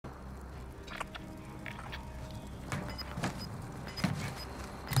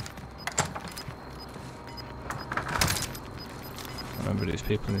there's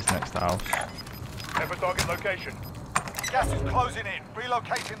people in this next house. Have a target location. Gas is closing in.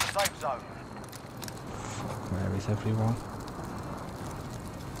 Relocating the safe zone. Where is everyone?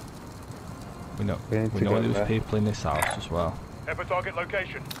 We know there's people in this house as well. Have a target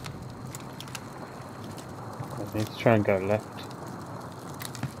location. I need to try and go left.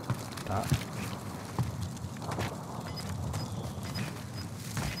 That.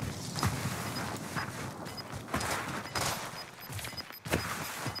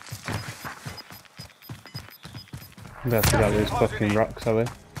 We have to get these fucking rocks, are we?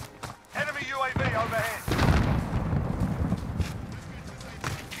 Enemy UAV overhead.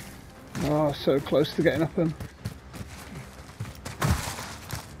 Oh, so close to getting up them.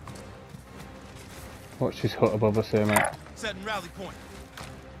 Watch this hut above us here, mate. Setting rally point.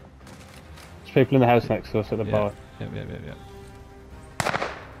 There's people in the house next to us at the bar. Yep.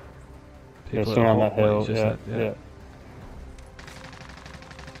 There's People someone on at that hill, yeah. yeah.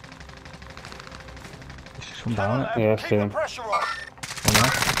 Let's just come down it. Yeah, I Keep see the him. pressure on. One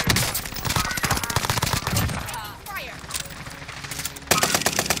there.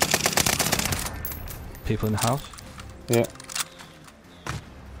 People in the house. Yeah.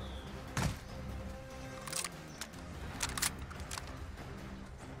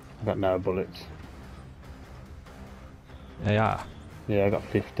 I've got no bullets. Yeah. Yeah, I got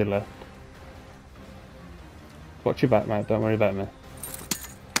 50 left. Watch your back, mate. Don't worry about me.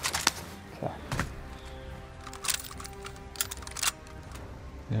 So.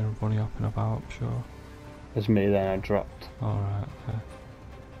 Yeah, running up and about, sure. There's me then, I dropped. Alright, okay.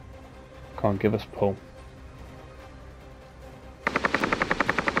 Can't give us pull.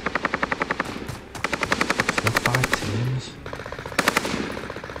 Still 5 teams.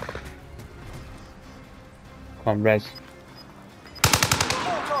 Come on, res. 4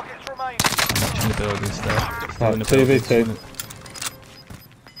 targets remain. I'm watching the building still. Right, In the 2v2. building.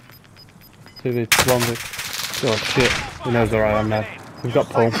 2v1v. Oh shit. He knows where I am now. We've got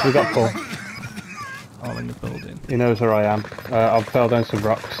pull. We've got pull. I'm in the building. He knows where I am. I've fell down some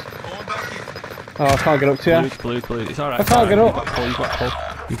rocks. Oh, I can't get up to you. Blue. It's alright. I can't get up.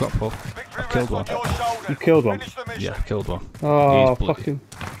 You've got pull. I killed one. You killed one. Yeah, I killed one. Oh, He's fucking.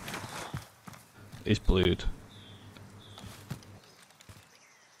 He's blued.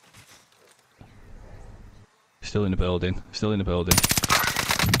 Still in the building.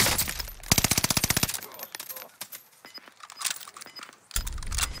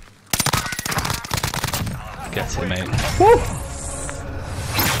 Get it, mate.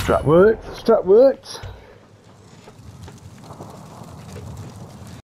 Strap worked.